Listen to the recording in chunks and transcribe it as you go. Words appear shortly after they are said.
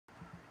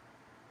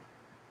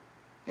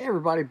Hey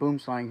everybody,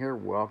 Boomslang here.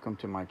 Welcome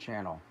to my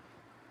channel.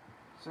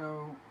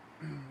 So,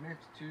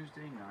 it's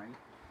Tuesday night.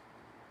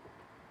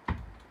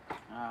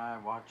 I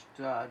watched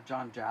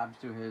John Jabs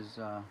do his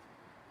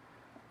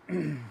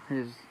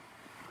his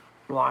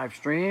live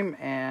stream,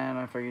 and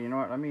I figured, you know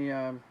what, let me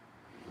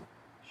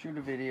shoot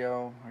a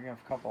video. I got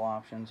a couple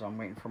options. I'm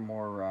waiting for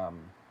more,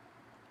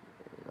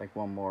 like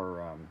one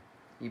more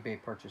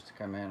eBay purchase to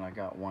come in. I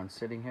got one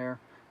sitting here,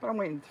 but I'm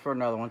waiting for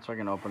another one so I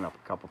can open up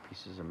a couple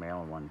pieces of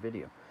mail in one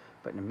video.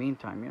 But in the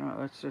meantime, you know,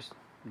 let's just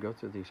go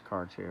through these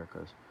cards here,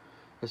 because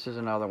this is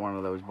another one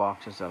of those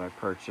boxes that I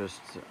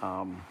purchased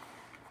over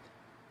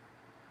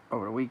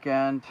the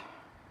weekend.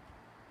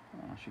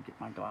 I should get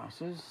my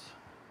glasses.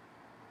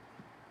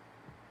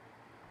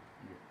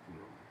 Get the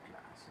old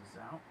glasses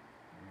out.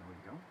 There we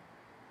go.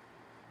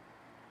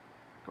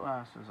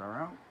 Glasses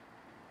are out.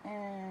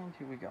 And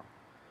here we go.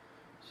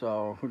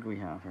 So, who do we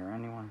have here?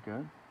 Anyone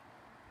good?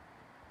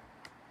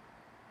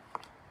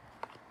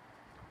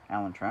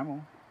 Alan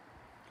Trammell,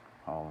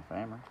 Hall of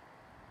Famer.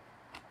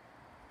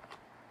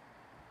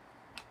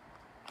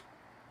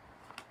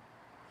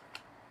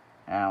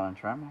 Alan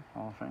Trammell,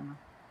 Hall of Famer.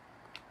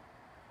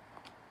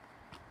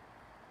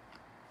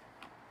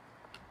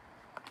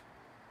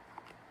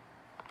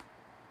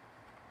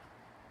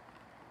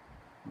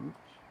 Oops.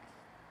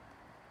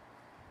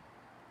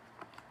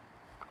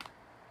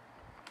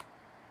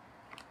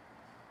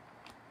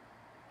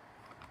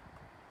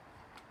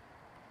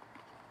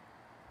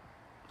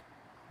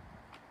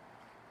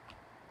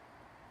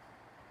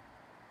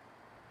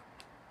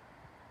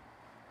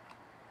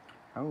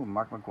 Oh,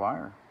 Mark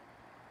McGuire.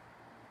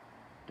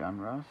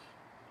 Dunruss.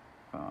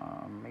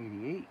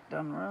 88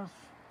 Dunruss.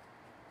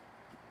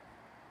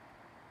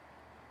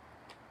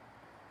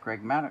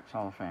 Greg Maddux,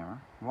 Hall of Famer.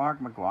 Mark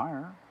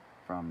McGuire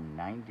from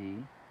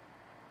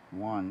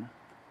 91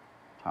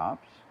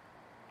 Topps.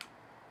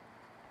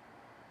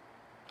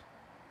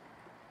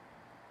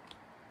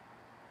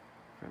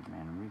 Fred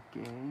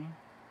Manrique.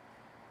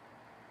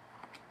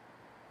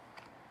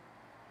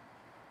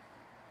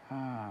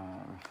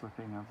 The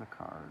flipping of the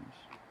cards.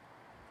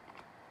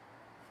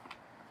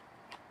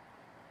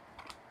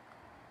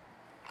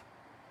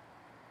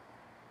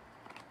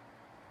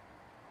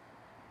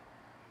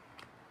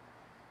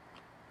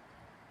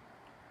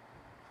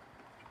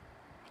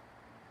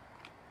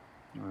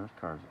 This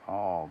card's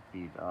all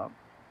beat up.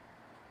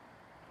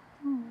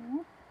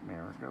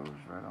 There it goes,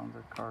 right on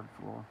the card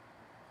floor.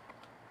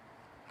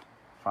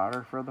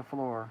 Fodder for the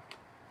floor.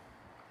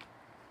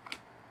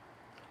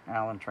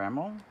 Alan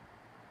Trammell.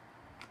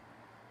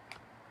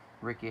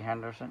 Ricky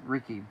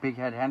Big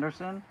Head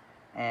Henderson.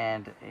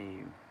 And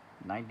a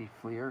 90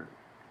 Fleer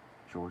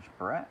George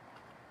Brett.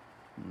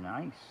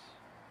 Nice.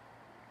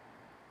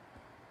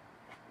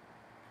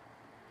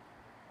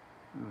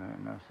 Ooh,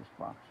 I noticed this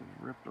box is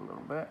ripped a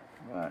little bit,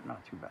 but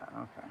not too bad.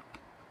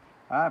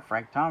 Okay.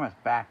 Frank Thomas,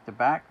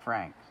 back-to-back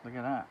Franks. Look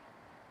at that.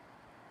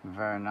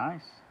 Very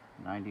nice.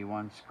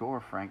 91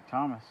 score, Frank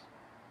Thomas.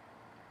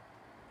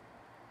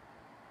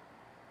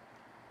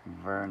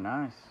 Very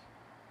nice.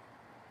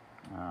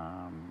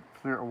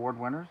 Fleer Award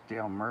winners,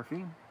 Dale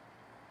Murphy.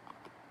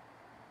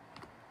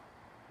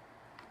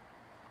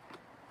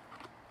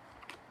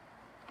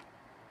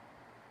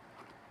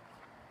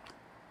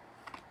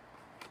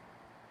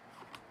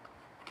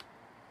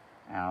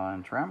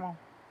 Alan Trammell.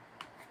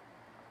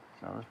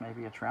 So this may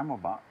be a Trammell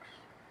box.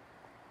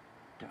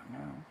 Don't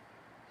know.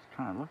 It's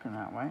kind of looking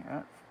that way.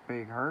 That's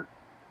big hurt.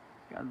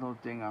 Got a little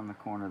ding on the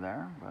corner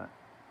there, but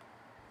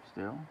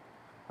still.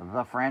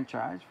 The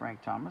Franchise,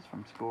 Frank Thomas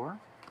from Score.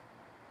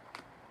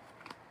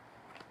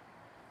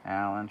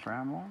 Alan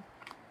Trammell.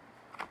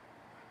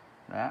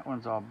 That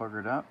one's all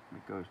boogered up.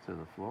 It goes to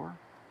the floor.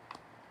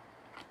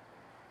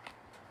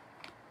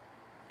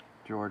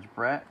 George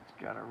Brett. It's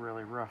got a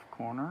really rough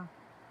corner.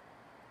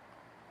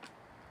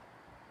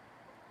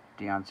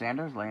 Deion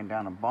Sanders laying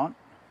down a bunt.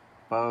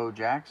 Bo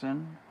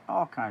Jackson,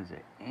 all kinds of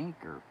ink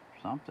or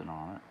something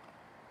on it.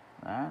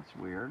 That's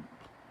weird.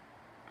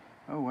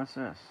 Oh, what's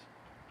this?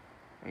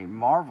 A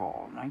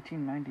Marvel,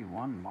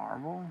 1991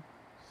 Marvel?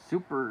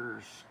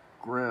 Super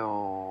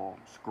Scroll,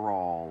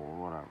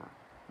 whatever.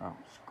 Oh,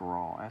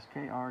 Scroll,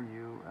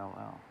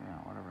 S-K-R-U-L-L. Yeah,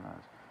 whatever that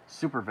is.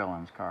 Super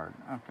Villains card.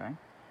 Okay.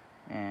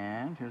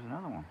 And here's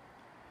another one.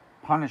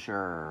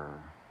 Punisher.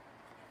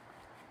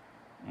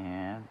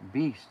 And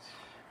Beast.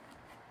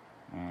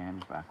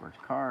 And backwards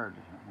card.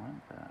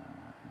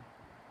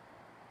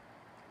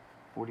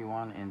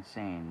 41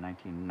 Insane,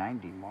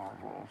 1990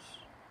 Marvels.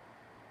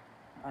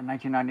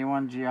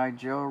 1991 G.I.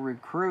 Joe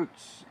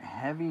Recruits,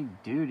 Heavy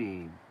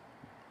Duty.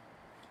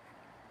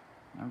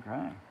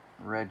 Okay.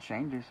 Red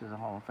Shane, this is a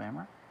Hall of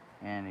Famer.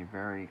 And a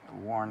very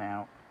worn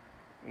out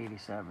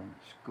 87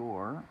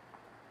 Score.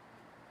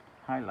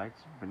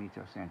 Highlights,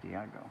 Benito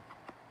Santiago.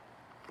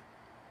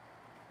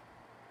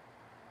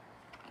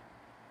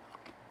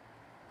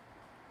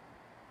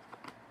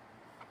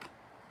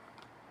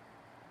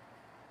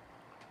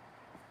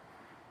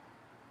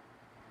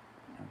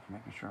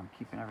 Making sure I'm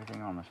keeping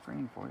everything on the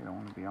screen for you. I don't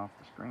want to be off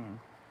the screen.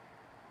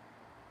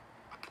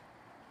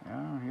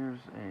 Yeah, here's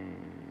a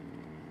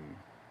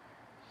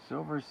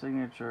Silver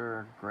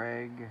signature,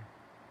 Greg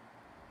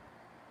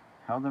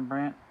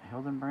Hildenbrandt,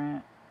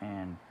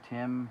 and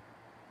Tim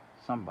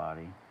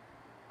somebody.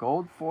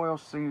 Gold foil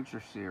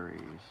signature series.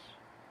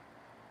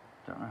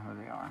 Don't know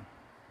who they are.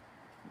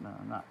 No,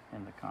 not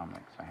in the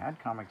comics. I had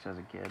comics as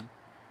a kid,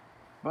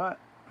 but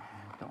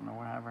I don't know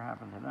what ever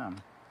happened to them.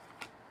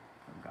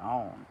 They're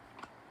gone.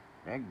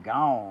 They're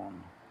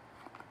gone.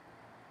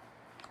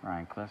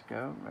 Ryan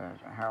Klesko,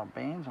 Harold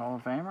Baines, Hall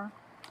of Famer.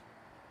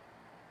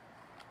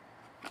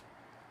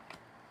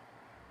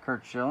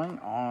 Kurt Schilling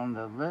on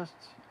the list,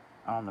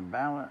 on the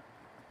ballot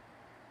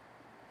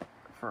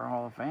for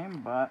Hall of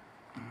Fame, but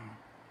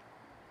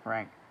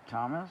Frank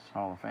Thomas,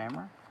 Hall of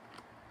Famer.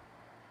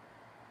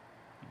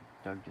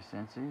 Doug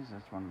DeCinces,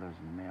 that's one of those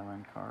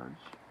mail-in cards.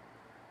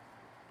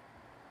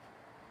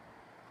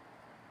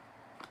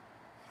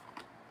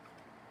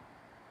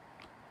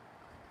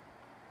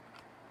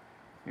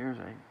 Here's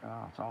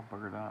it's all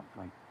buggered up.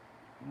 Like,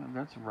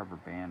 that's a rubber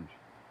band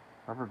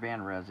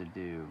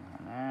residue.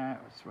 And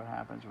that's what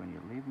happens when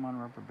you leave them on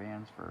rubber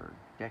bands for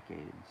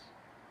decades.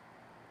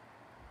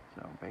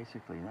 So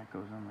basically that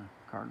goes on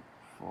the card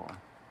floor.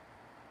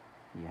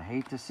 You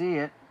hate to see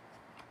it,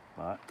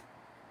 but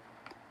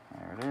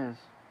there it is.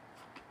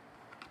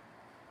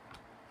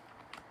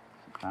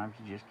 Sometimes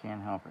you just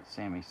can't help it.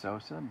 Sammy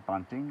Sosa,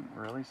 bunting.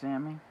 Really,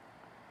 Sammy?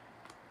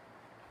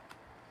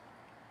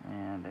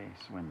 And a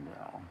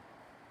Swindell.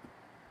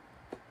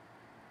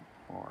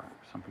 Or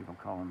some people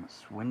call him a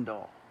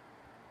swindle.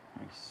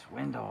 A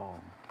swindle.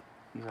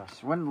 He's a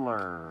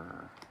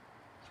swindler.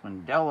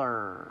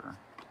 Swindeller.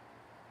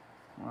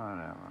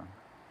 Whatever.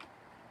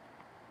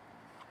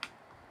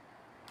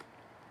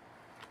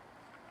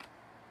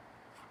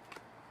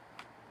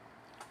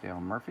 Dale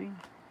Murphy.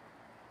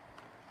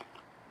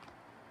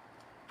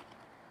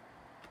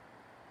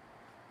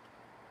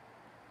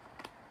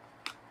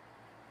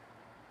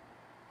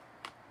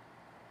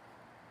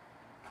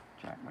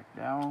 Jack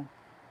McDowell.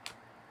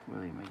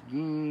 Willie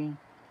McGee.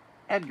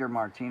 Edgar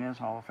Martinez,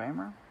 Hall of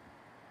Famer.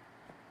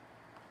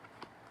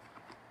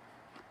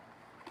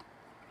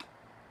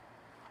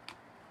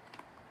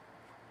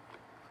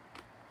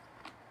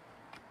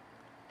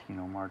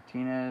 Tino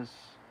Martinez.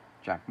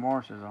 Jack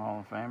Morris is a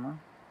Hall of Famer.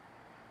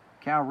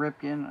 Cal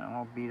Ripken,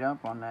 all beat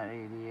up on that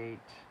 88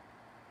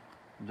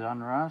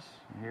 Donruss.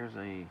 Here's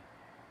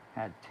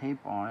had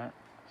tape on it.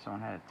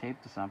 Someone had it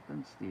taped to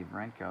something. Steve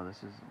Renko. This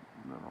is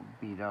a little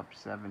beat up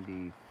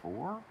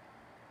 74.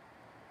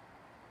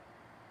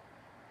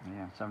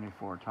 Yeah,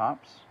 74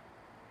 tops.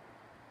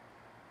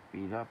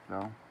 Beat up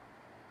though.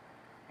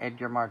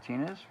 Edgar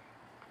Martinez,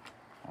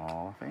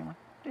 Hall of Famer.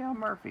 Dale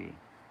Murphy.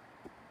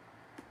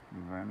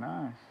 Very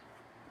nice.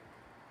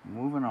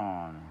 Moving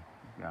on.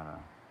 We've got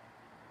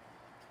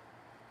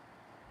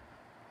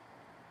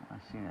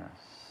I've seen a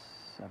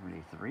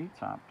 73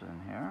 topped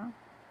in here.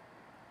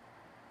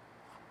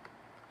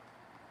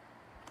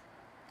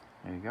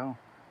 There you go.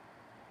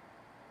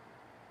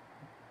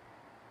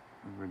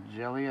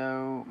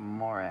 Rogelio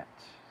Moret,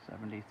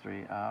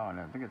 73. Oh, and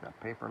look at that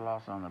paper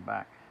loss on the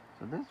back.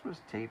 So this was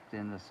taped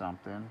into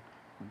something,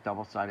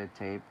 double-sided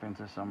tape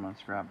into someone's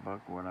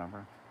scrapbook,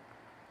 whatever.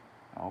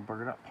 All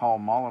burgered up. Paul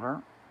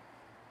Molitor.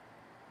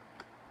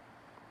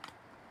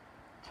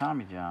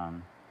 Tommy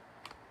John.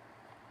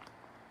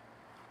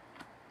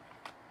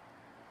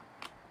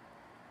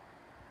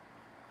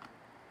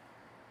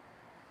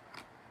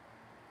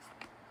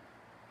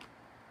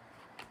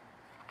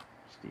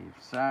 Steve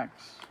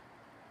Sachs.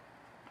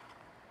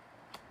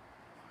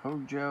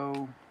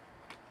 Hojo.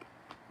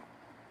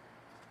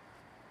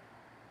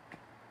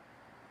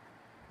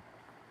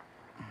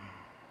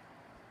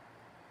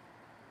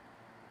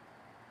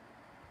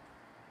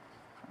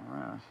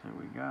 Alright, let's see what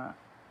we got.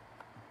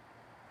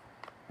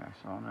 I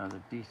saw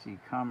another DC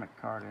comic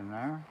card in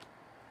there.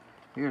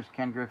 Here's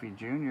Ken Griffey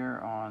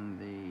Jr. on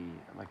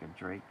the, like a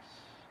Drake's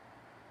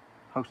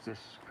Hostess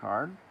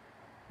card.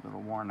 A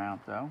little worn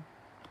out though.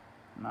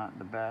 Not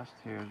the best.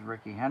 Here's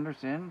Ricky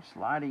Henderson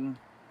sliding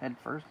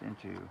headfirst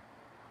into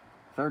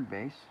third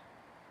base.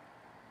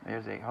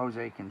 There's a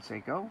Jose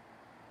Canseco.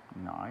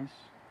 Nice.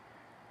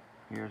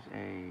 Here's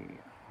a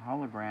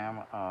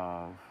hologram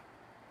of,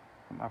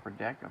 from Upper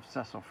Deck, of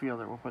Cecil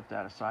Fielder. We'll put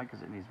that aside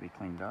because it needs to be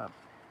cleaned up.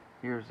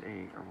 Here's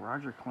a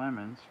Roger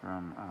Clemens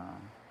from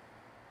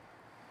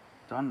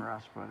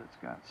Donruss, but it's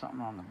got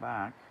something on the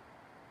back.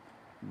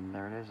 And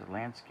there it is, a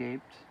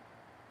landscaped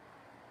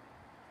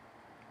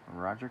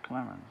Roger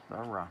Clemens, the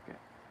Rocket.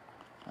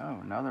 Oh,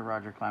 another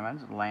Roger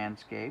Clemens,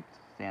 landscaped,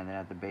 standing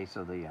at the base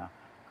of the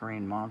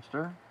Green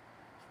Monster.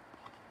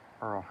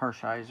 Earl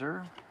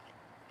Hershiser,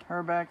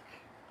 Herbeck,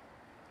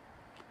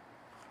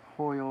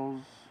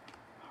 Hoyles,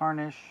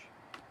 Harnish,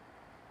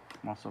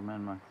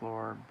 Musselman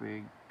McClure,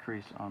 big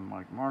crease on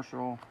Mike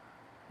Marshall,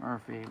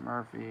 Murphy,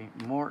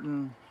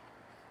 Morton,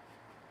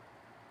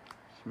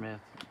 Smith,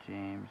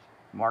 James,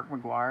 Mark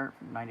McGuire,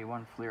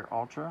 91 Fleer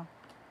Ultra.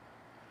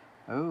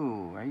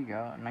 Oh, there you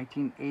go,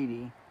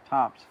 1980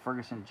 Topps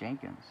Ferguson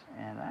Jenkins,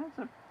 and that's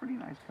a pretty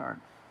nice card.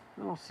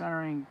 Little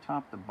centering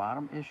top to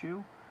bottom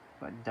issue,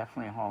 but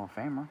definitely a Hall of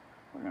Famer.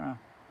 We're gonna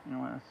You know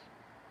what? That's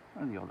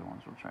one of the older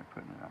ones. We'll try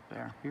putting it up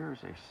there.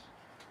 Here's a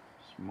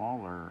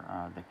smaller.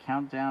 The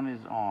countdown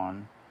is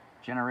on.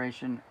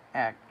 Generation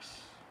X.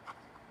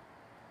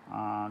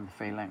 On the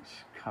Phalanx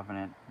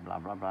Covenant. Blah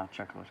blah blah.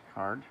 Checklist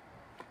card.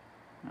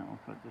 Now we'll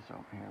put this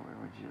over here. Where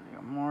would you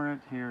more it?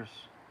 Here's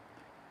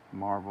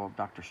Marvel,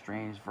 Doctor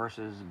Strange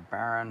versus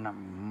Baron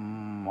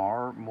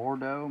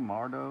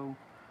Mordo.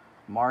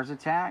 Mars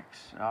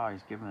Attacks. Oh,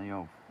 he's giving the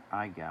old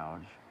eye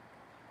gouge.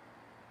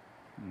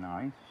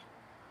 Nice.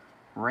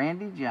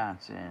 Randy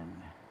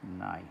Johnson.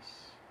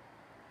 Nice.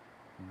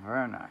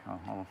 Very nice. Oh,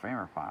 Hall of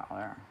Famer pile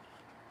there.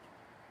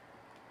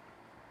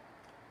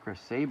 Chris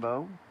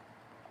Sabo.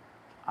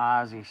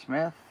 Ozzie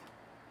Smith.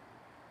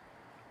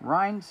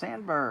 Ryan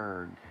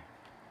Sandberg.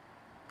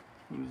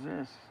 Who's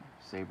this?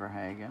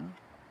 Saberhagen.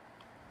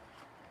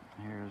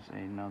 Here's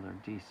another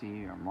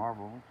DC or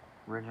Marvel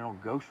original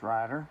Ghost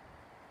Rider.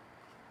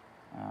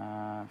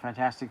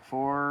 Fantastic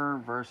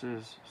Four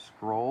versus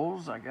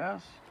Skrulls, I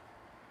guess.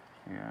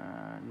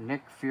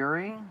 Nick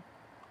Fury,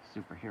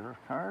 superhero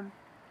card.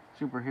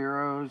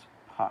 Superheroes,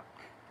 Puck.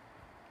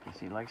 Guess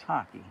he likes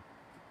hockey.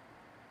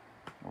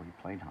 Or he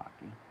played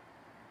hockey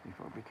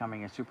before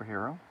becoming a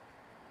superhero.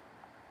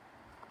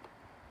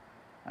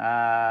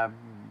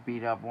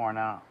 Beat up, worn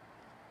out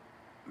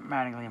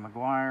Mattingly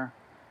McGuire.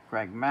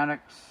 Greg Maddux.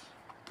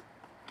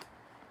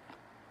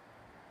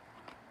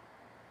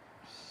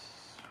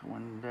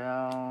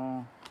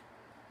 Swindell.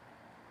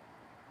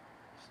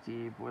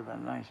 Steve with a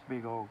nice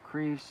big old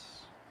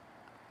crease.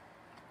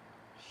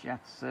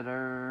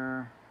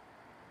 Schatzsitter.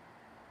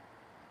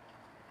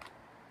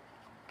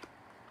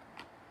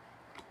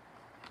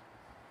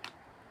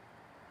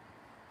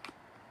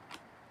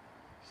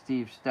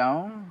 Steve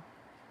Stone.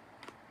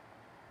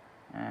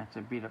 It's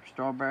a beat up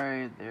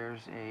Strawberry.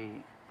 There's a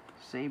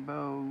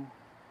Sabo.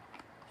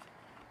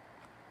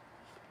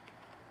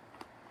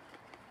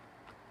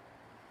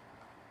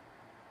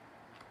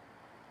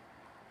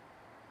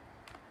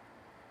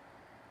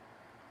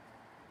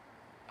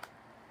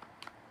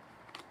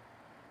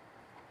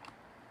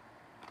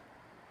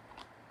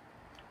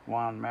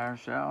 Juan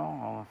Marichal,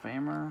 Hall of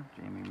Famer.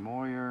 Jamie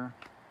Moyer.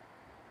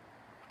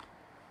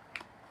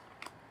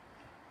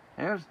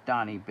 There's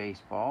Donnie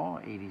Baseball,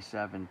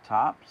 87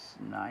 tops.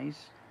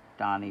 Nice.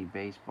 Donnie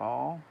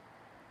Baseball.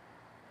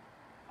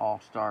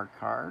 All-Star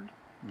card.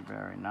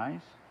 Very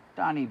nice.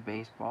 Donnie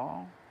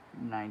Baseball,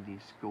 90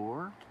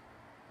 score.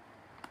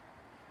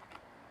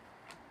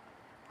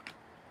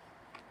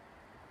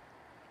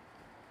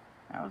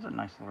 That was a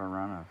nice little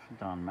run of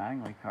Don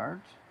Mattingly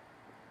cards.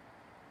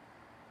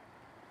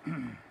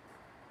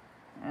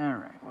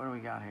 Alright, what do we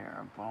got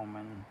here?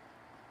 Bowman.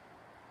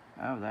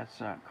 Oh,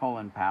 that's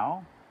Colin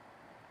Powell.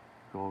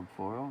 Gold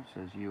foil.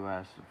 Says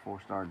U.S.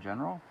 4-star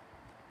general.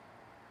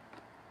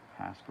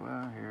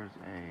 Pasqua. Here's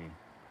a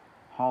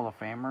Hall of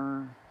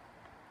Famer.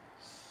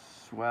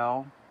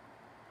 Swell.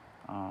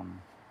 Don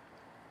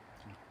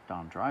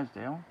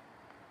Drysdale.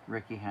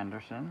 Ricky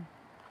Henderson.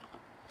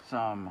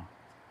 Some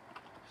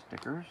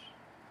stickers.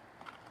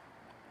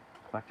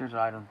 Collector's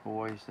Items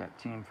Boys. That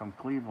team from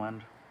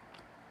Cleveland.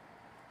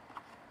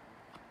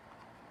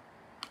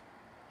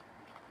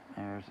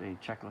 There's a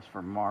checklist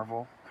for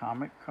Marvel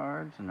comic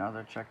cards.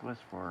 Another checklist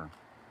for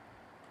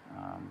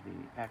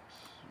the X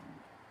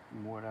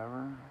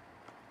whatever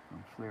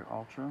from Fleer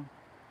Ultra.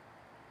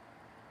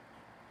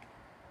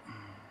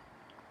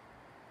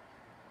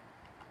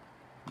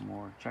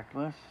 More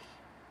checklists.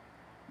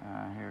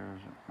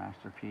 Here's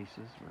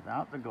masterpieces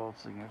without the gold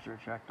signature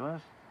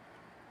checklist.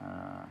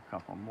 A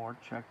couple more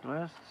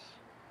checklists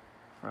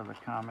for the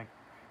comic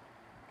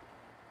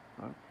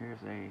book. Here's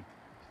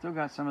still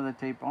got some of the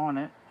tape on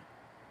it.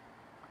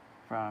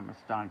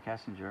 It's Don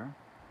Kessinger,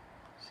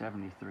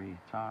 73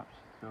 tops,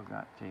 still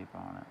got tape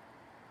on it.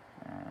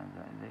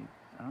 And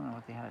I don't know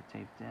what they had it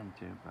taped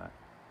into, but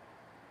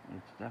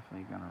it's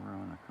definitely going to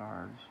ruin the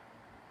cards.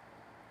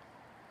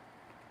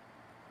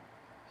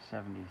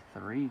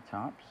 73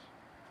 tops.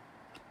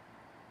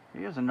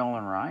 Here's a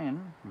Nolan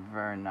Ryan,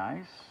 very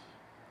nice.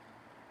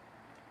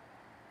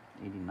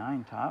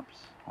 89 tops,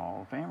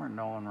 Hall of Famer,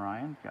 Nolan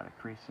Ryan, got a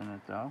crease in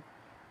it though.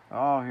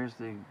 Oh, here's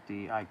the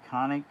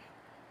iconic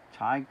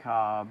Ty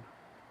Cobb.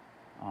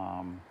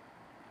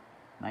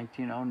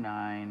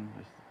 1909,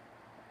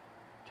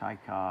 Ty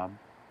Cobb.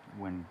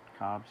 When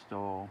Cobb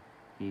stole,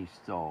 he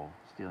stole.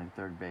 Stealing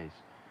third base.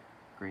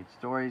 Great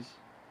stories.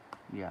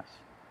 Yes,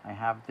 I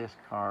have this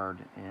card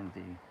in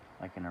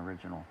like an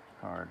original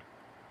card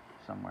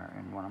somewhere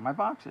in one of my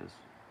boxes.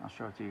 I'll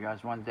show it to you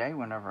guys one day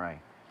whenever I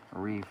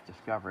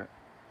rediscover it.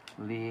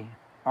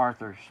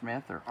 Arthur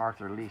Smith or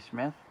Arthur Lee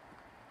Smith.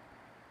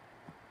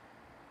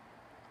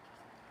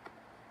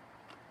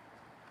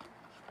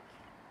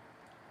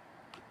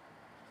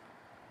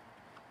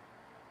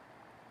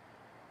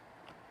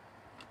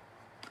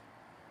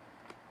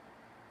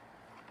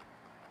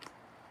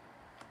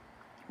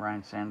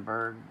 Ryan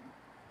Sandberg.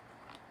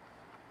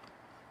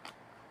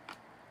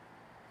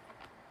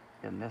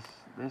 And this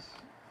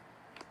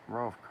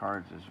row of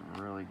cards has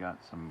really got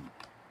some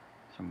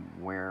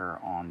wear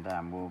on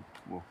them.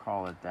 We'll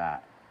call it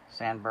that.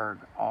 Sandberg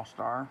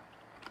All-Star.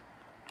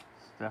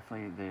 It's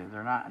definitely,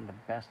 they're not in the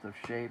best of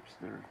shapes.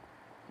 They're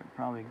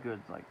probably good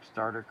like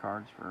starter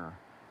cards for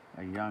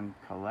a young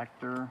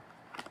collector.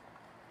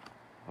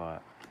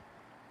 But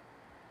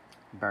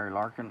Barry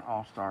Larkin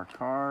All-Star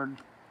card.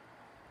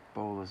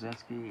 Bo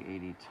Lazinski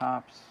 80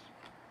 tops.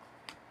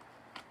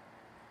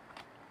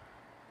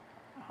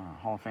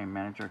 Hall of Fame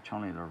manager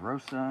Tony La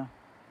Rosa.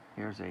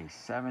 Here's a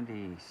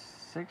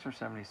 76 or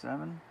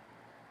 77.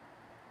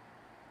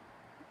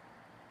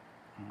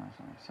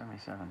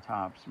 77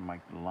 tops.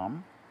 Mike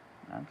Lum.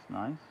 That's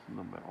nice. A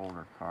little bit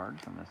older card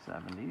from the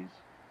 70s.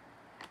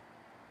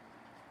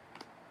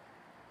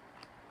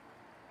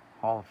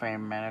 Hall of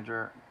Fame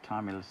manager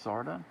Tommy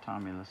Lasorda.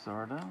 Tommy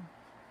Lasorda.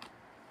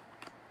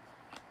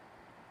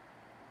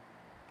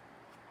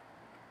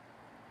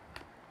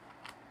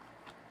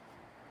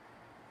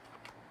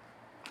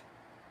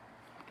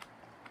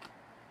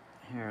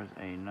 Here's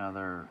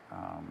another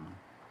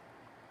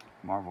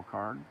Marvel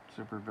card.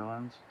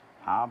 Supervillains.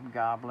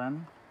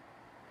 Hobgoblin.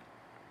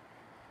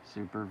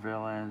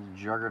 Supervillains.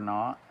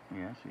 Juggernaut.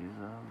 Yes, he's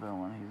a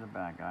villain. He's a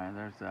bad guy.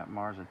 There's that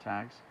Mars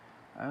Attacks.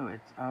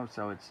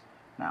 So it's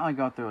not only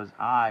going through his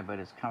eye, but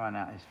it's coming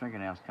out. His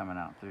fingernails coming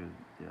out through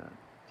the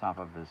top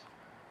of his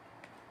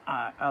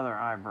other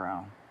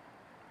eyebrow.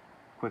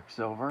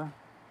 Quicksilver.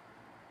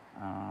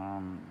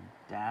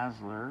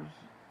 Dazzlers.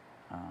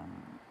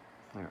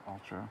 Clear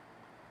Ultra.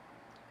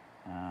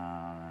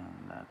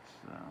 That's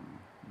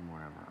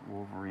whatever.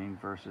 Wolverine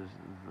versus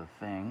the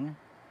Thing.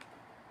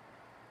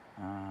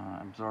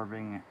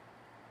 Absorbing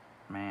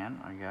Man,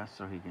 I guess,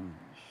 so he can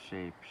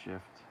shape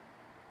shift.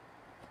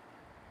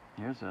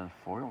 Here's a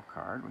foil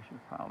card. We should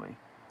probably,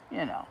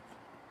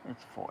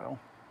 it's foil.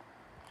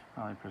 Should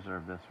probably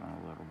preserve this one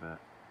a little bit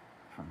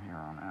from here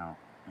on out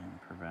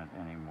and prevent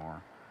any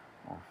more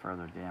or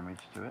further damage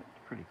to it.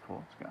 It's pretty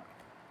cool. It's got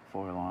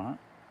foil on it.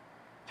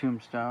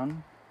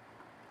 Tombstone.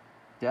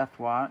 Death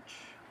Watch.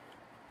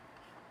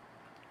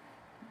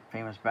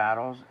 Famous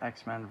Battles.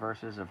 X-Men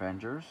versus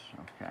Avengers.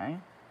 Okay.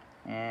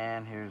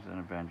 And here's an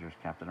Avengers.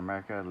 Captain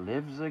America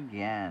Lives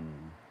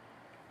Again.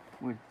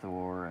 With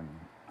Thor and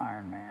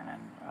Iron Man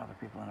and other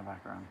people in the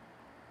background.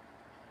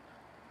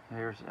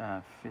 Here's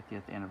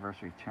 50th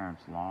anniversary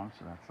Terrence Long.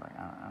 So that's like,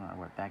 I don't know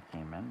what that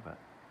came in, but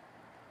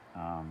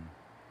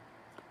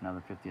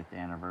another 50th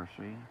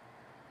anniversary.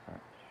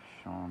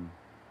 Sean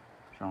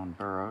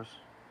Burrows.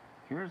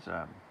 Here's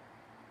a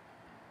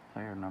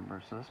player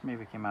number. So this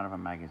maybe came out of a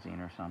magazine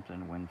or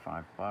something. Win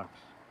 $5.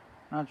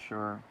 Not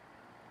sure.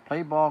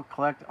 Play ball,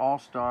 collect all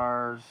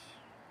stars.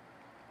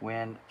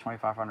 Win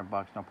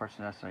 $2,500. No purchase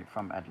necessary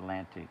from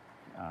Atlantic.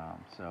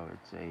 So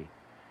it's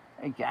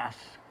a gas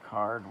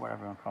card,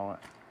 whatever you want to call it.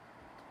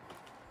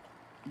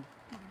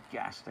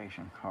 Gas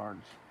station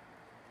cards.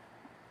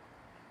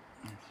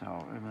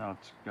 So even though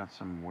it's got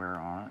some wear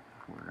on it,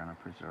 we're going to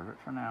preserve it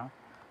for now.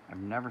 I've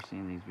never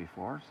seen these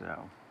before,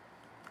 so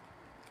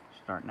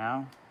start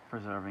now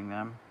preserving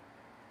them.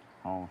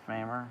 Hall of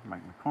Famer.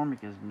 Mike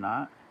McCormick is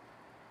not,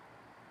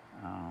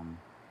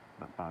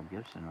 but Bob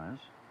Gibson was.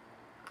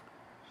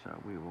 So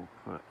we will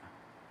put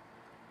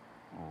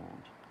old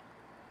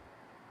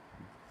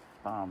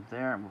Bob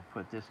there, and we'll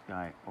put this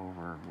guy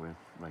over with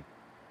like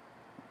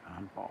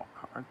oddball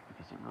cards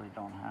because they really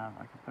don't have.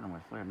 I could put him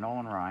with Flair.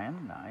 Nolan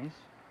Ryan, nice.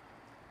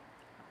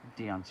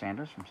 Deion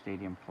Sanders from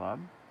Stadium Club.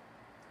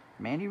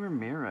 Manny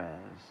Ramirez,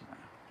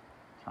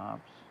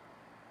 tops.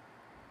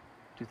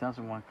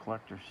 2001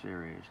 Collector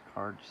Series,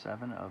 card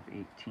 7 of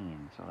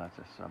 18. So that's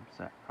a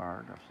subset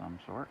card of some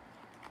sort.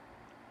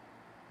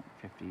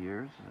 50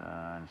 years,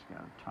 and it's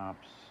got a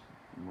tops,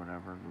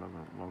 whatever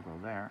logo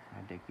there.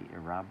 Hideki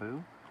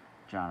Irabu,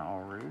 John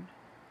Allrood.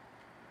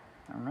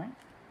 All right.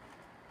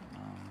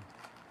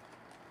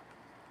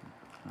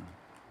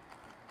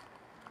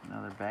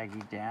 Another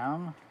baggie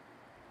down.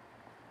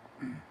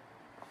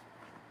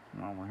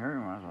 Well, we're here.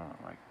 We might as well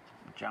like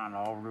John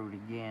Allrood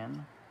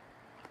again.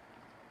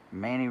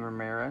 Manny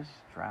Ramirez,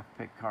 draft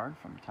pick card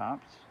from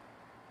Tops.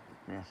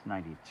 That's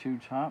 92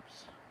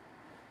 Tops.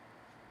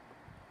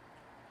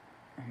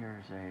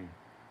 Here's a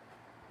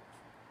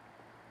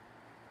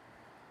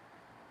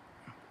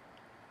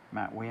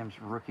Matt Williams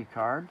rookie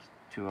cards,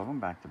 2 of them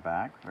back to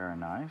back, very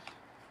nice.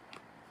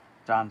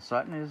 Don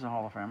Sutton is a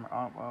Hall of Famer.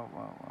 Oh, whoa,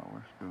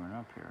 we're screwing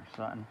up here.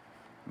 Sutton,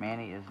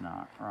 Manny is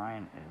not.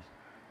 Ryan is.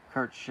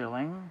 Kurt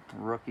Schilling,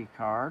 rookie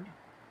card,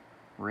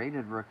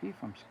 rated rookie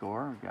from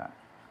Score. We've got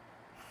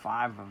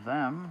 5 of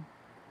them.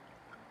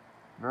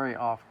 Very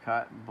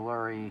off-cut,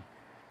 blurry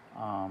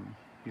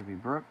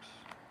Hubie Brooks,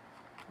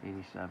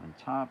 87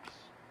 Tops.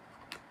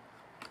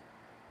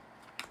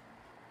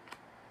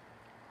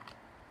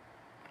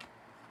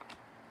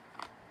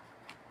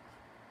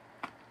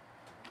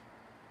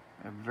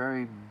 A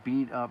very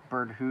beat-up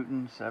Bert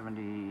Hooton,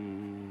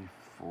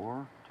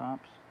 74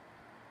 Tops.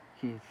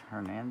 Keith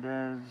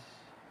Hernandez.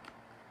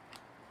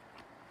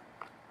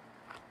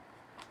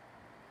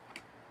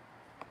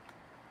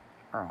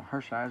 Earl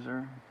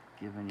Hershiser,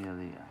 giving you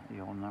the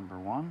old number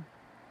 1.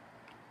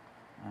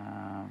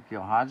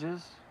 Gil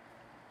Hodges,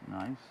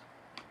 nice.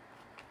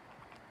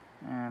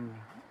 And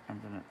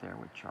ending it there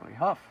with Charlie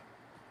Huff.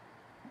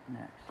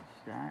 Next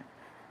stack.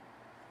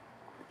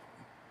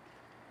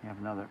 You have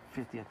another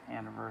 50th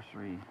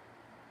anniversary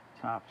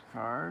Topps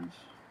cards.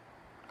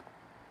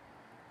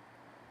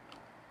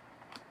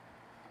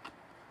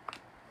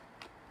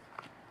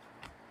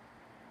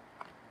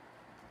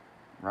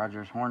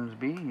 Rogers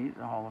Hornsby, he's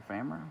a Hall of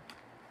Famer.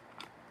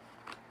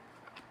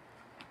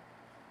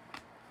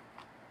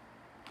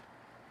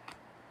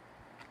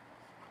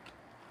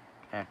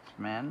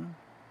 X-Men.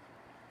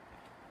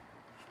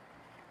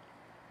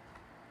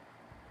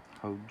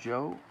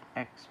 Hojo,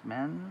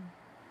 X-Men.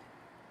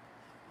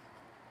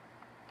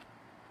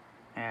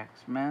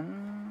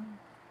 X-Men.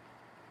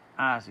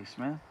 Ozzie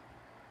Smith.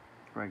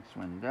 Greg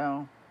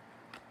Swindell.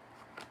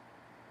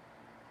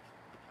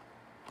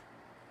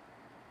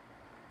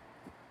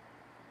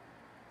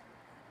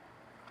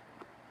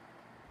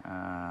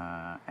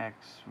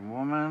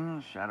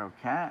 X-Woman, Shadow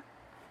Cat.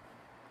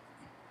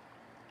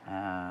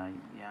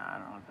 Yeah, I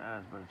don't know what that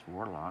is, but it's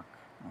Warlock.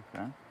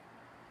 Okay.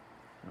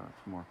 So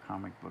it's more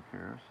comic book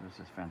here. So this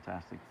is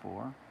Fantastic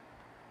Four.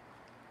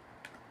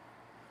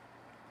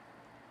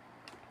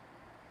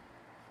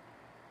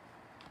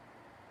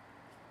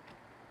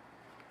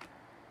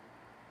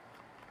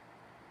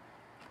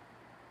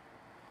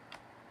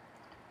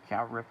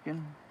 Cal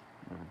Ripken,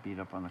 a little beat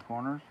up on the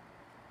corners.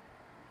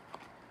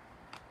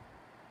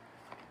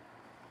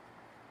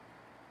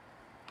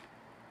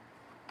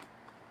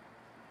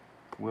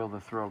 Will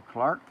the Throw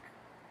Clark.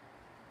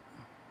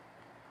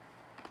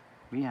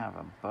 We have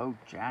a Bo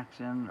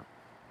Jackson,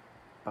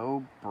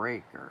 Bo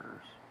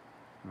Breakers.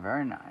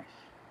 Very nice.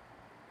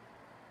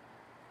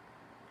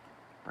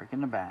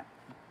 Breaking the bat.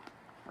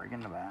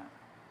 Breaking the bat.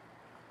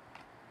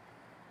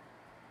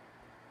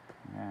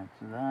 That's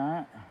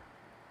that.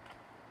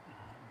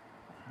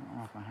 I don't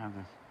know if I have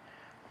this.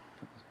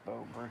 Put this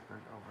Bo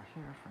Breakers over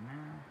here for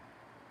now.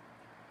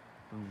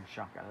 Boom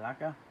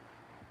shakalaka.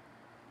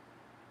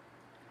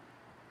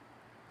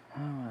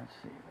 Oh, let's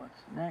see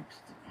what's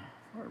next.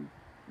 We're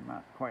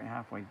not quite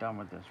halfway done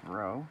with this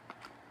row.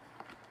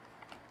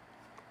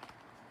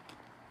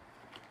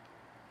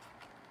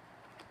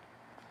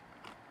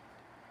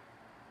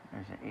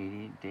 There's an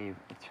 80, Dave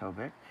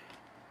Tobik.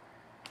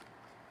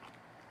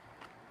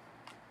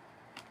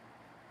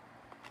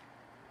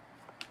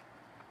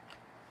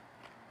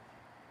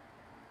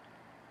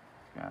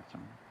 Got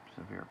some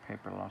severe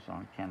paper loss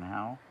on Ken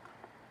Howell.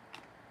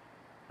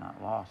 Not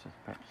lost, it's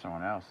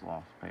someone else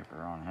lost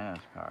paper on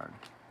his card.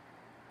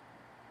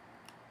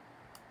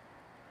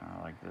 Kind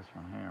of like this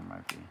one here,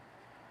 might be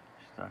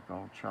stuck.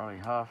 Old Charlie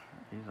Huff,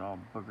 he's all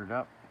boogered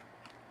up.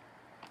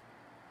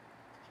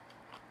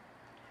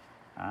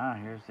 Ah,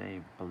 here's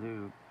a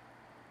blue.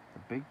 The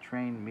Big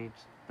Train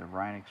meets the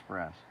Rhine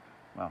Express.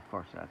 Well, of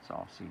course, that's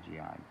all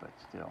CGI, but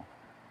still.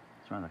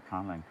 It's one of the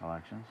Conlon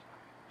collections.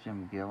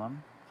 Jim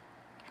Gillum.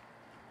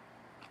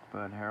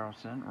 Bud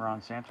Harrelson.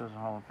 Ron Santos is a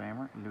Hall of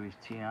Famer. Louis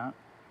Tiant.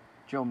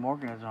 Joe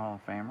Morgan is a Hall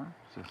of Famer.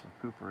 Cecil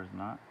Cooper is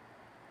not.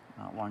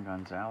 Juan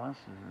Gonzalez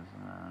is,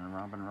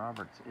 Robin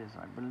Roberts is,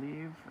 I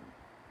believe.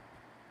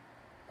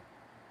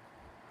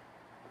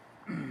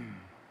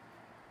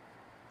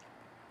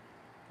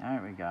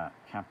 Alright, we got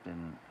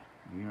Captain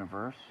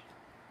Universe,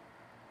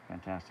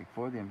 Fantastic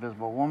Four, The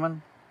Invisible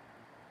Woman,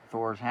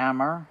 Thor's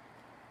Hammer,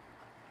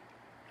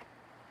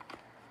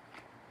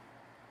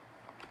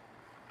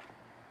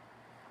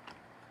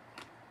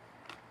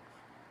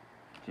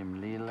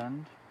 Jim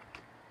Leland,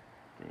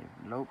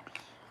 Dave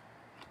Lopes,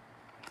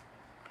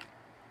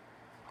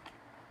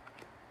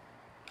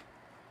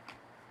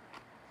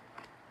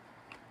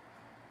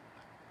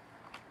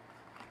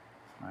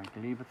 Mike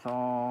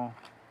Lieberthal,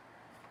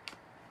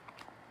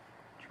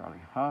 Charlie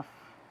Huff,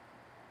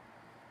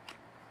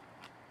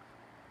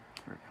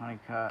 Rick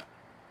Honeycutt,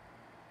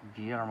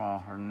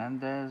 Guillermo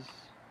Hernandez,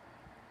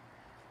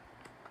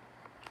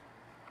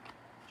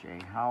 Jay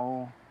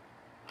Howell,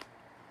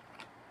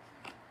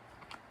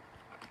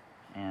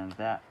 and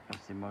that is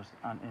the most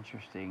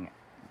uninteresting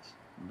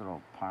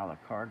little pile of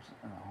cards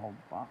in the whole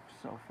box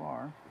so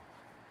far.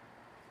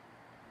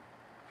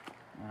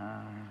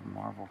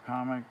 Marvel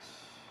Comics,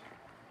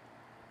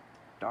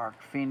 Dark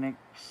Phoenix.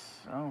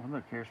 Oh,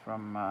 look, here's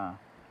from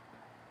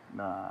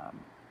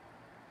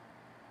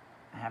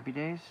Happy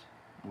Days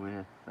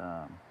with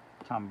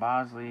Tom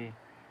Bosley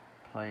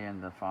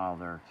playing the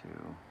father to,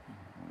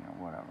 you know,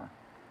 whatever.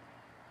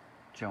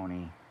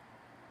 Joni.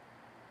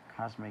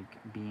 Cosmic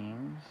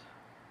Beings,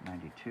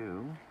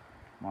 92.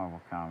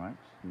 Marvel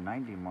Comics,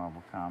 90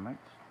 Marvel Comics.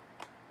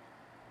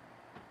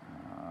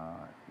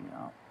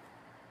 Yeah.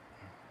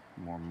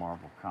 More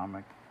Marvel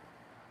comics.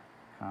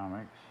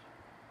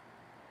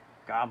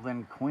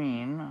 Goblin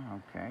Queen,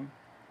 okay.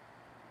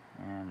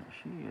 And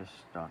she is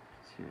stuck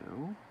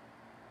to.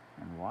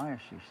 And why is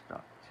she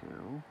stuck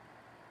to?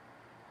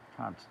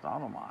 Todd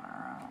Stottlemyre,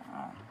 I don't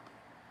know.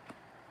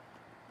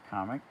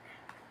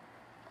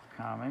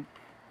 Comic.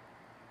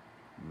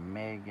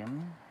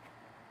 Megan.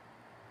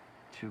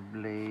 To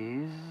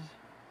Blaze.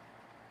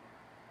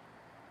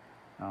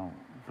 Oh,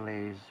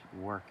 Blaze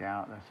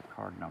Workout, that's the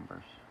card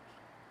numbers.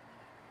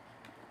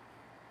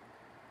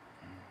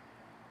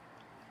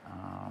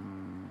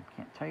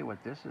 tell you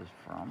what this is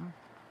from.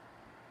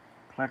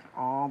 Collect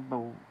all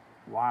the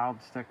wild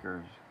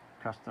stickers,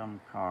 custom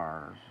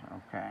cars.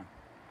 Okay.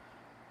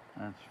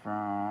 That's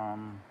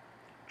from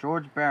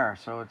George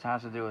Barris, so it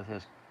has to do with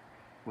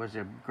was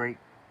a great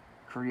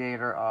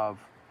creator of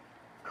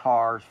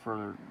cars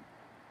for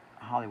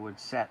Hollywood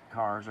set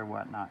cars or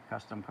whatnot,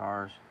 custom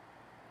cars,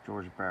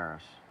 George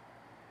Barris.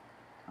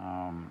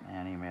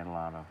 And he made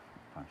a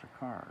bunch of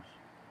cars.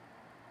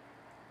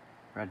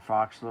 Red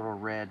Fox, Little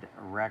Red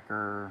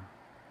Wrecker,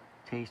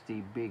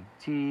 Tasty Big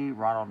T,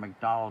 Ronald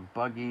McDonald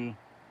Buggy,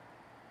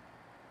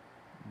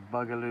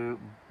 Boogaloo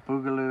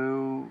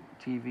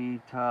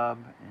TV Tub,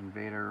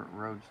 Invader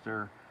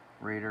Roadster,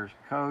 Raiders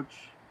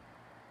Coach,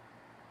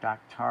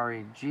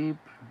 Daktari Jeep,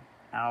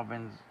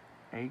 Alvin's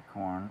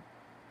Acorn,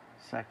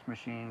 Sex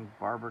Machine,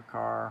 Barber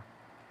Car,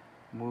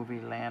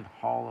 Movie Land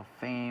Hall of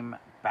Fame,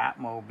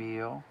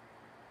 Batmobile,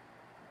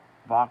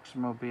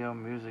 Voxmobile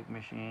Music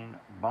Machine,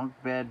 Bunk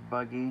Bed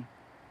Buggy,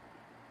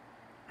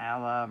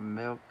 Alla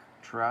Milk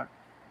Truck,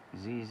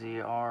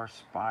 ZZR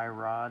Spy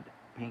Rod,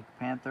 Pink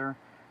Panther,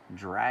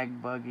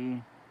 Drag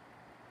Buggy,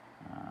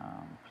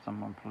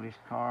 someone Police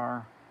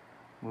Car,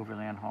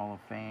 Movieland Hall of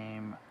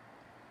Fame,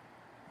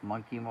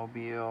 Monkey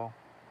Mobile,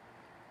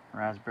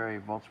 Raspberry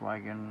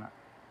Volkswagen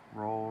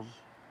Rolls,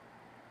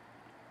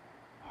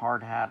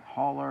 Hard Hat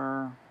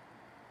Hauler,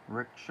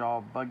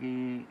 Rickshaw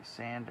Buggy,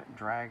 Sand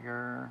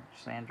Dragon,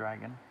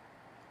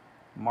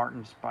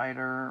 Martin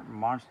Spider,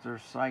 Monster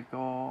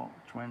Cycle,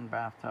 Twin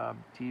Bathtub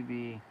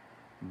TV,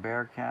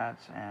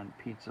 Bearcats, and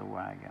Pizza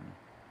Wagon.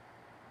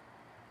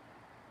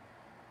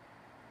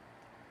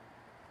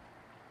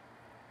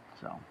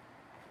 So,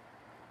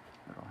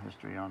 little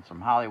history on some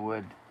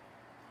Hollywood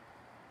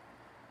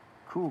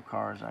cool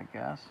cars, I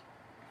guess,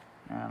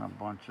 and a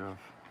bunch of.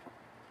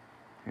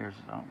 Here's,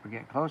 don't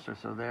get closer.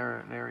 So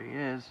there he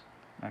is,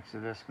 next to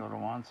this little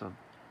one. So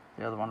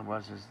the other one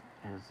was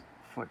his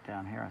foot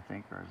down here, I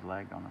think, or his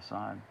leg on the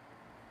side.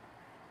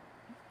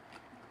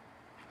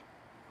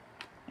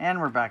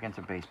 And we're back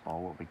into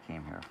baseball, what we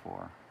came here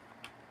for.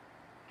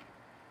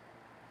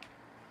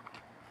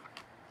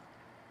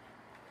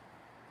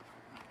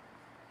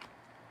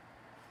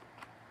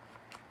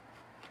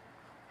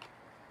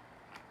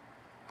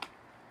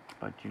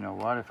 But you know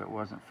what? If it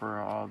wasn't for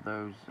all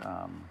those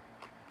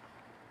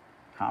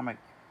comic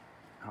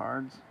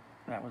cards,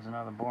 that was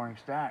another boring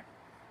stack.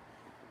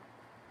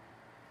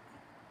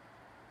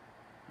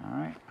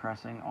 Alright,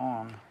 pressing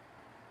on.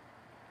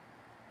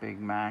 Big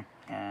Mac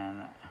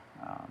and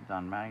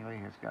Don Mattingly.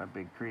 Here's got a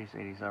big crease.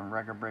 87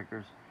 record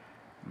breakers.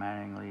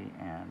 Mattingly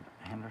and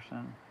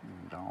Henderson.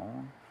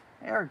 Doan.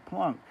 Eric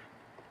Plunk.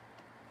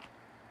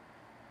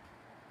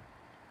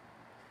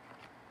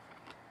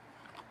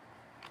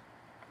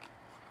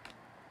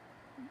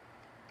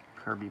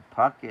 Kirby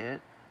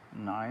Puckett.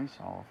 Nice.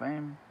 Hall of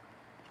Fame.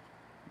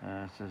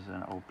 This is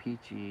an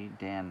O-Pee-Chee,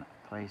 Dan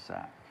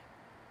Plesac.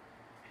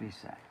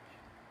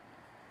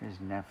 His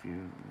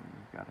nephew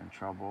got in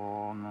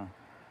trouble a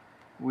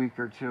week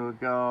or two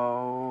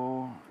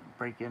ago,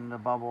 breaking the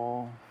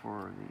bubble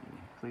for the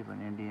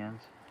Cleveland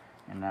Indians.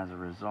 And as a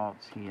result,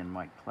 he and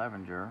Mike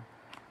Clevenger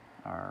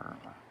are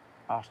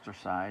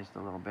ostracized a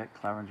little bit.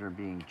 Clevenger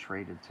being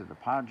traded to the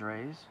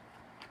Padres.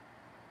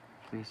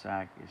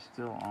 Plesac is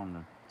still on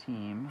the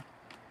team,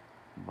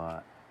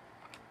 but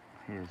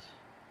his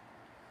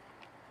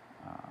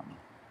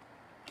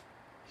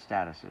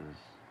status is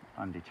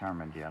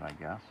undetermined yet, I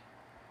guess.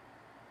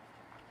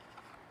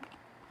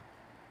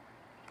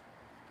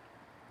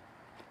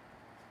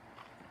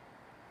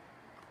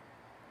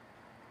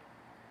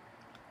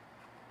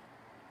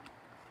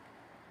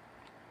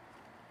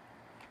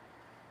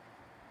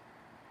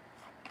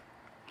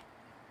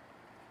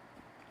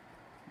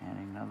 And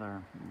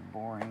another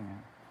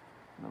boring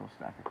little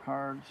stack of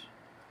cards.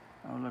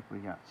 Oh, look, we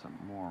got some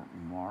more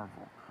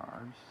Marvel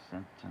cards.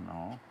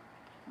 Sentinel.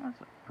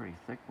 That's a pretty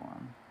thick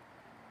one.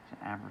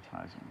 It's an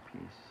advertising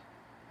piece,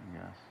 I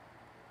guess.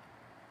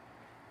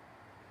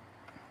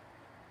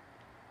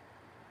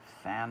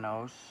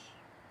 Thanos.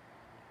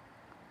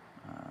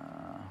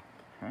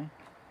 Okay.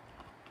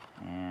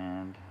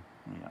 And,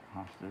 yeah,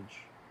 Hostage.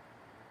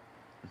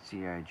 The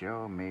G.I.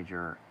 Joe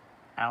Major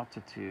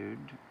Altitude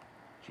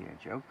G.I.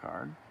 Joe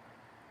card.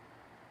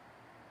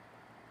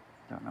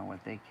 Don't know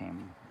what they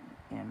came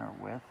in or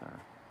with, or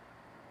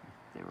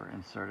if they were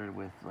inserted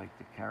with like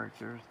the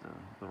characters, the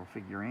little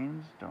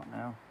figurines. Don't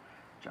know.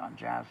 John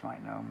Jabs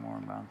might know more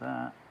about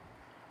that.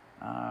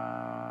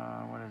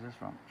 What is this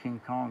from? King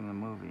Kong the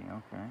movie.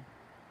 Okay.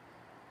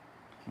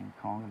 King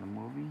Kong the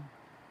movie.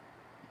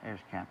 There's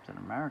Captain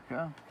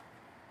America.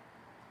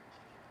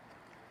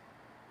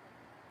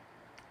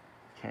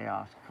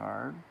 Chaos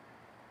card.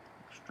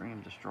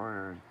 Extreme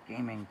Destroyer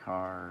gaming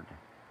card.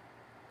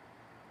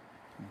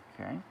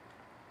 Okay.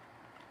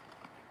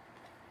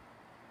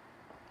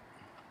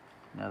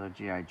 Another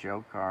G.I.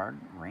 Joe card.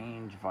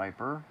 Range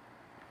Viper.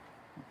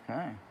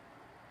 Okay.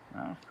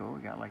 That's cool.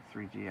 We got like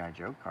 3 G.I.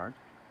 Joe cards.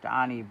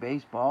 Donnie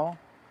Baseball.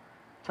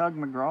 Tug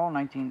McGraw,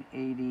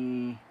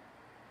 1980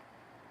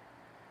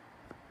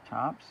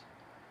 tops.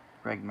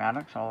 Greg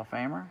Maddux, Hall of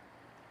Famer.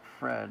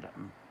 Fred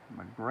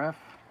McGriff.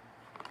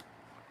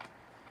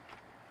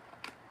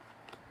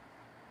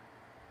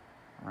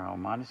 Raul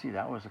Mondesi,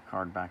 that was a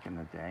card back in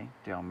the day.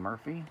 Dale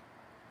Murphy.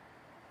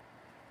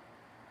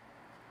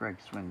 Greg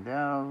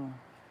Swindell.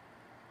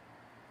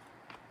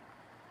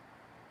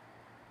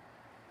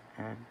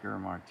 Edgar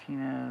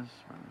Martinez.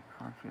 The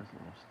card feels a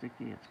little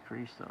sticky. It's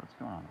creased, so it's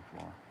going on the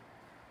floor.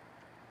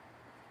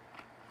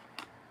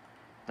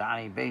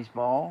 Donnie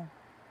Baseball.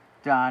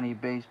 Donnie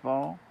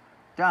Baseball.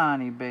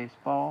 Donnie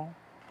Baseball.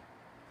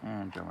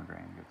 And Joe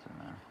McGrain gets in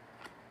there.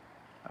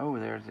 Oh,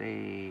 there's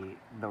the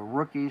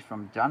rookies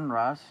from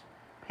Donruss.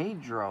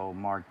 Pedro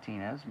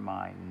Martinez,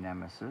 my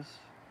nemesis.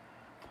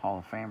 Hall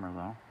of Famer,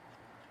 though.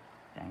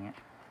 Dang it.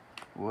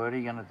 What are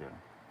you going to do?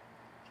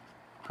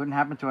 Couldn't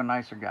happen to a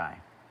nicer guy.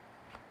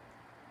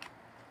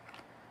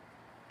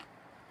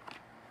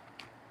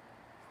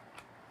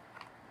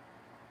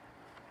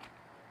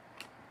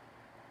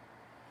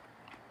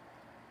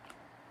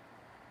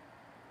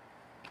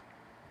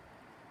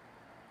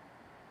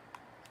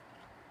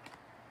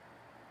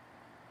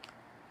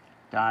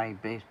 Donnie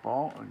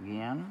Baseball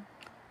again.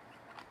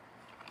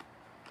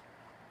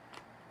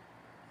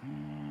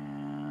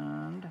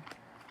 And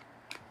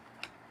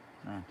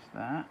that's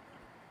that.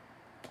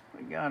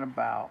 We got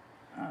about,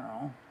 I don't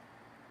know,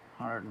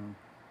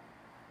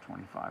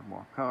 125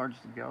 more cards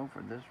to go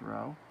for this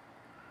row.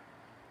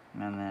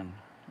 And then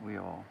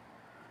we'll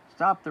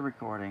stop the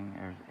recording.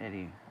 There's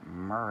Eddie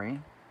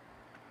Murray.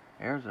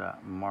 There's a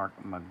Mark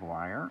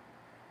McGuire.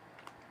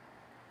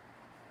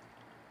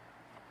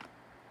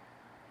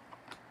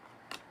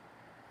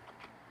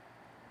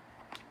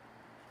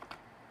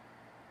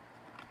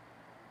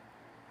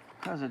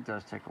 Because it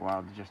does take a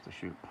while just to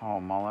shoot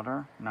Paul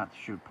Molitor. Not to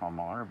shoot Paul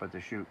Molitor, but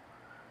to shoot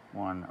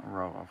one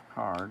row of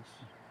cards.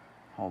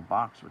 Whole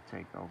box would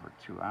take over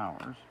 2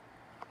 hours.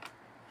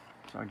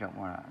 So I don't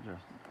want to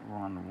just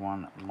run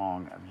one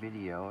long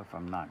video if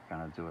I'm not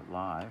going to do it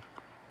live.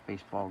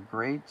 Baseball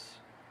greats.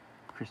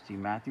 Christy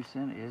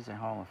Mathewson is a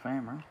Hall of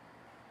Famer.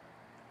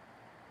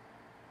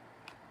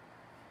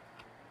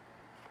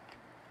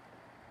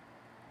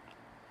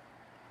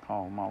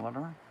 Paul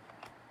Molitor,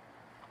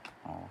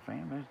 Hall of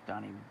Fame. There's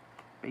Donnie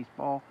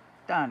Baseball.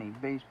 Donnie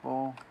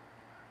Baseball.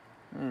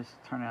 This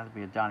turned out to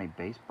be a Donnie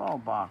Baseball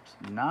box,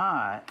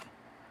 not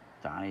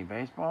Donnie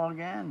Baseball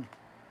again.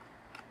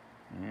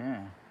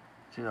 Yeah.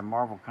 It's either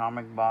Marvel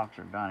comic box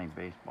or Donnie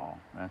Baseball.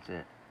 That's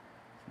it.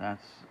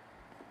 That's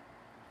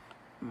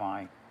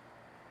my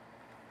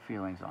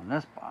feelings on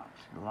this box.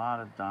 A lot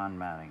of Don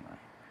Mattingly.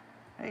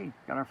 Hey,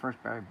 got our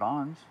first Barry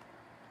Bonds.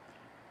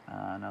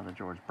 Another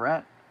George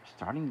Brett.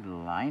 Starting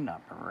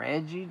lineup.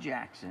 Reggie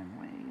Jackson.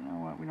 Well, you know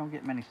what? We don't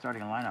get many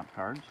starting lineup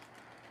cards,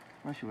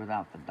 especially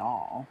without the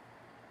doll.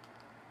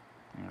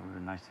 You know, it would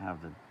be nice to have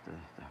the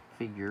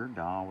figure,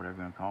 doll, whatever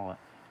you want to call it.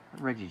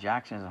 But Reggie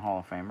Jackson is a Hall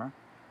of Famer.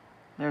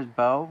 There's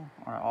Bo,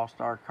 our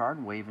all-star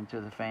card, waving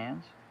to the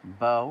fans.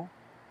 Bo.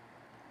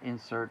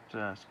 Insert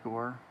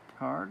score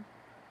card.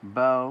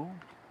 Bo.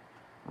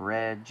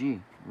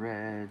 Reggie.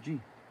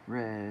 Reggie.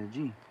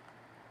 Reggie.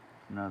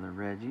 Another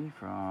Reggie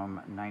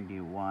from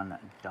 91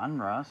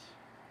 Donruss.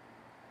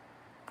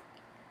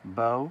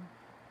 Bo.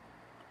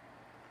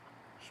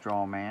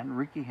 Strawman.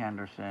 Ricky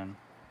Henderson.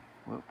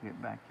 Whoop,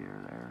 get back here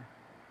there.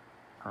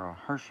 Earl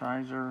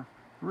Hershiser.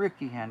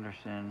 Ricky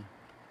Henderson.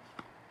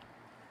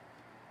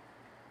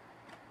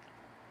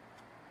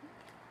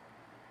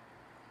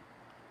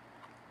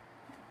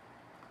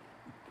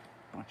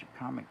 Bunch of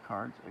comic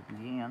cards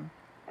again.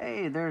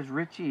 Hey, there's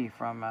Richie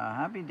from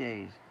Happy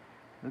Days.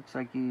 Looks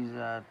like he's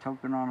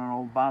toking on an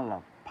old bottle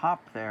of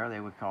pop there, they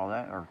would call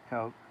that, or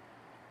Coke.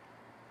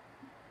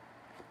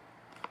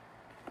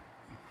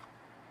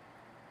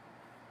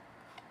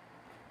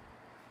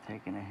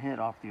 Taking a hit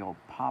off the old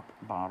pop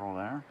bottle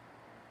there.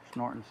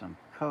 Snorting some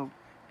Coke.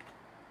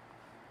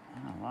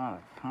 And a lot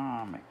of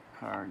comic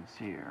cards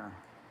here.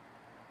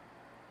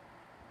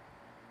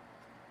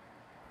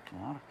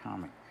 A lot of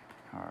comic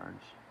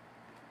cards.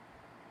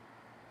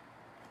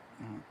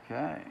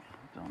 Okay,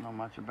 don't know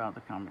much about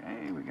the comic.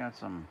 Hey, we got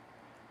some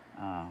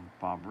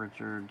Bob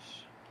Richards,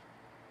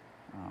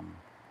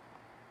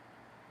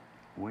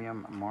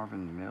 William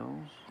Marvin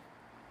Mills,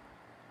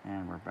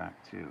 and we're back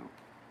to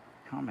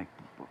comic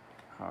book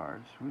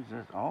cards. Who's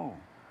this? Oh,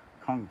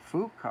 Kung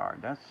Fu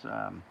card. That's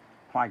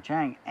Kwai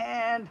Chang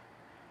and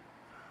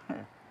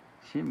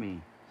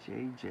Jimmy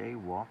J.J.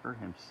 Walker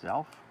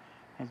himself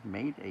has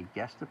made a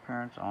guest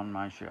appearance on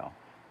my show.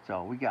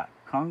 So we got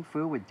Kung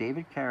Fu with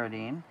David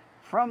Carradine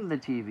from the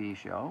TV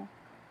show.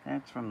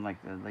 That's from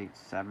like the late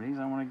 70s,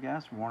 I want to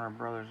guess. Warner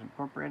Brothers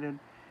Incorporated.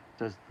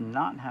 Does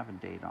not have a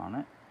date on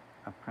it,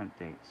 a print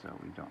date, so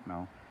we don't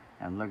know.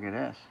 And look at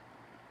this.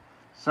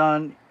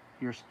 Son,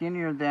 you're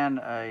skinnier than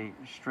a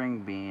string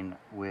bean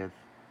with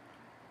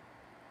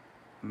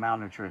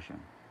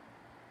malnutrition.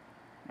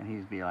 And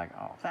he'd be like,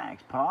 oh,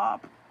 thanks,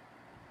 Pop.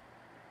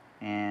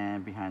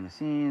 And behind the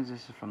scenes, this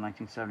is from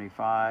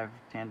 1975,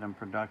 Tandem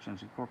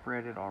Productions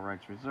Incorporated, all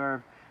rights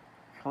reserved.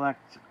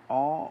 Collect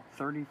all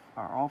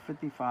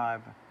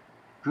 55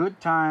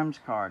 Good Times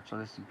card. So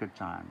this is Good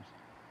Times.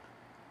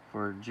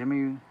 For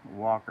Jimmy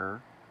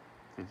Walker,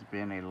 it's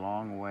been a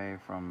long way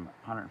from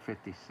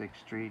 156th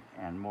Street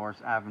and Morris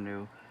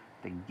Avenue,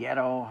 the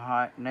ghetto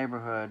hot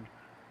neighborhood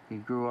he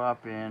grew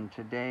up in.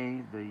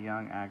 Today, the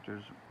young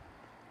actor's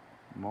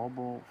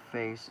mobile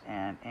face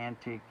and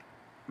antique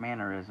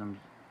mannerisms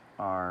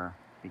are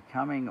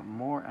becoming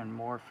more and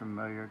more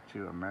familiar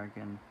to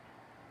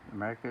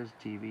America's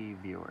TV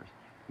viewers.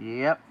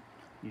 Yep,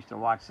 used to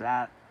watch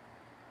that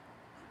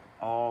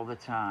all the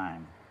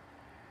time.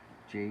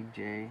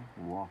 J.J.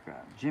 Walker.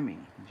 Jimmy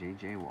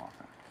J.J.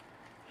 Walker.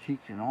 He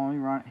can only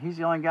run. He's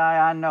the only guy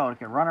I know that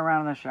can run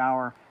around in the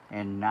shower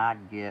and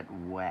not get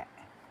wet.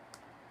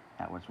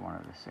 That was one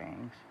of the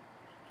sayings.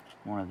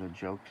 One of the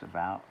jokes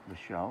about the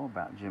show,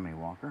 about Jimmy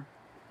Walker.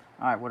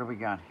 All right, what do we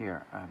got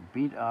here? A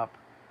beat up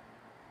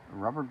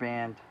rubber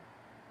band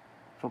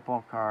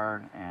football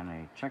card and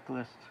a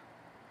checklist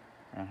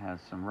that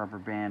has some rubber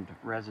band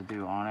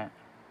residue on it.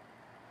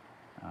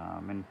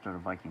 Minnesota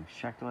Vikings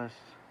checklist.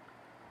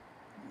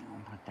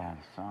 I'll put that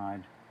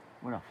aside.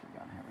 What else we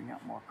got here? We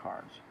got more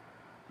cards.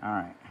 All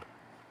right.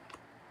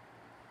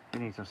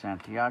 Benito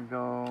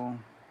Santiago.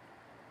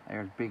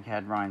 There's Big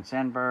Head Ryan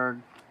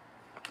Sandberg.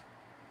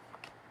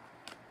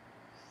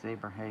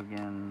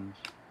 Saberhagen's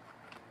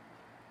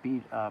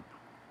beat up.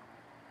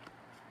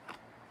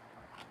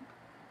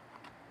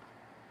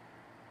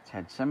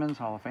 Ted Simmons,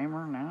 Hall of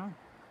Famer now.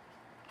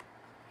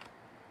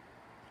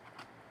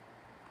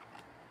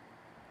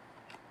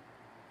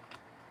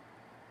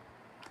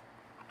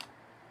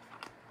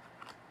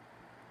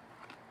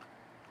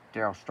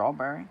 Darryl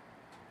Strawberry.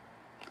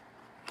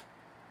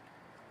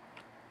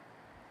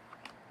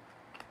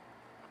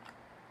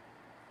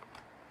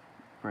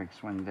 Greg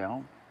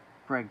Swindell.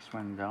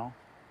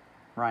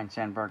 Ryan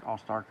Sandberg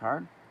All-Star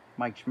card.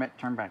 Mike Schmidt,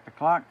 Turn Back the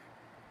Clock.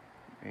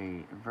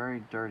 A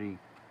very dirty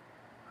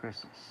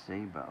Chris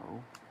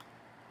Sabo.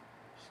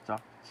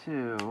 Stuck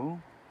to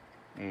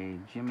a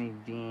Jimmy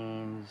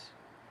Dean's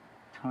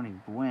Tony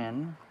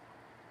Gwynn.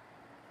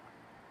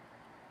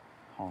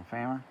 Hall of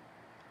Famer.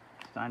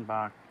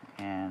 Steinbach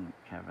and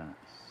Kevin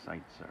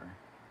Seitzer.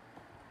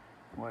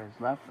 What is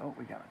left? Oh,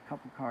 we got a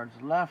couple cards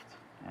left.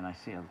 And I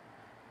see a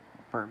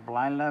Bert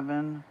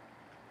Blyleven,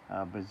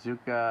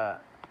 Bazooka,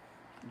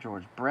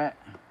 George Brett,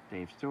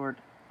 Dave Stewart,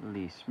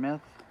 Lee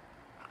Smith.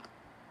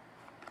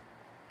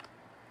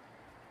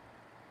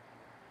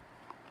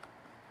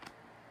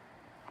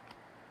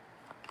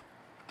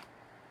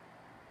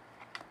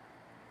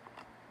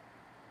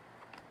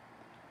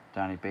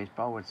 Donnie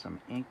Baseball with some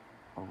ink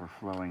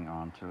overflowing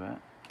onto it.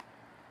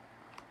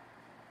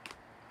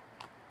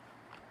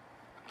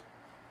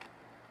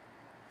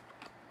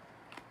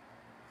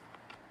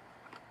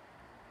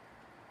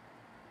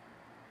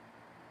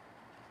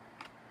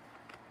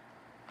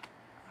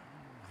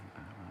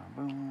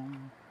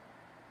 Boom,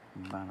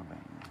 bada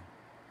bang.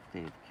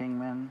 Dave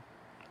Kingman.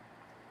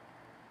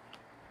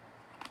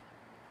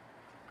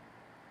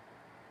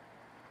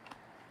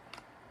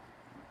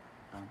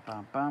 Bum,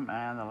 bum, bum.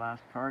 And the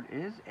last card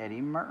is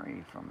Eddie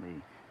Murray from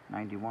the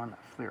 91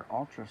 Fleer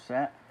Ultra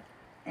set.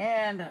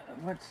 And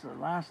what's the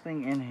last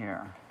thing in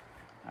here?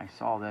 I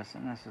saw this,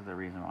 and this is the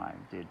reason why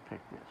I did pick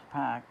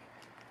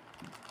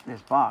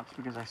this box,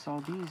 because I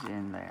saw these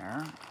in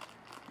there.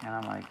 And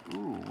I'm like,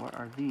 ooh, what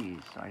are these?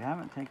 So I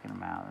haven't taken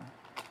them out,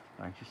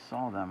 but I just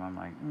saw them. I'm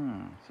like,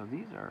 so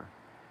these are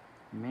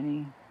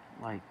mini,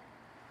 like,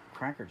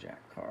 Cracker Jack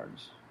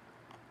cards.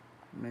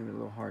 Maybe a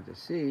little hard to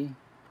see,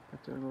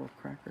 but they're little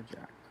Cracker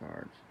Jack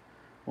cards.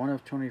 1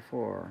 of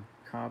 24,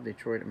 Cobb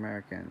Detroit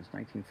Americans,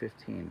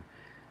 1915,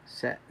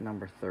 set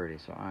number 30.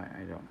 So I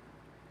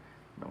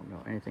don't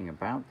know anything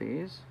about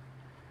these.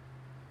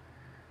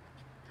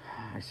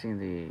 I've seen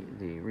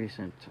the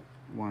recent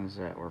ones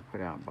that were put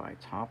out by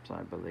Topps,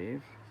 I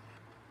believe.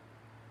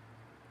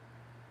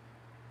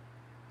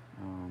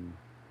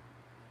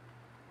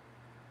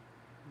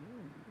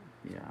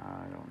 Yeah,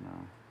 I don't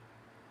know.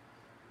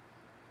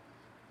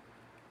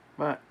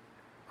 But,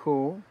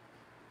 cool.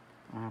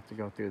 I'll have to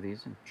go through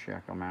these and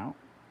check them out.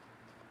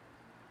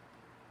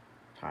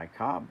 Ty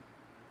Cobb.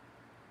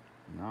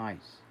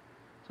 Nice.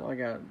 So I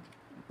got a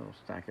little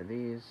stack of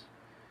these.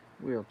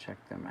 We'll check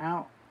them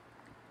out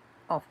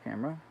off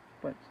camera,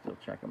 but still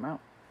check them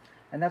out.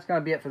 And that's going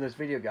to be it for this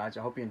video, guys.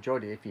 I hope you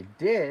enjoyed it. If you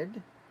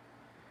did,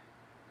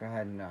 go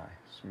ahead and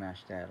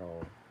smash that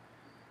old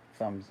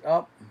thumbs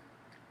up.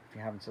 If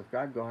you haven't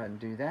subscribed, go ahead and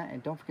do that.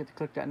 And don't forget to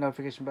click that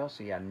notification bell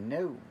so you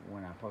know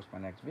when I post my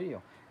next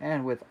video.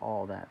 And with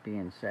all that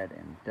being said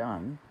and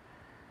done,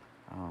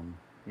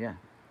 yeah,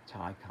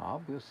 Ty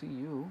Cobb, we'll see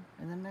you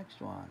in the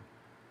next one.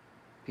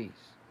 Peace.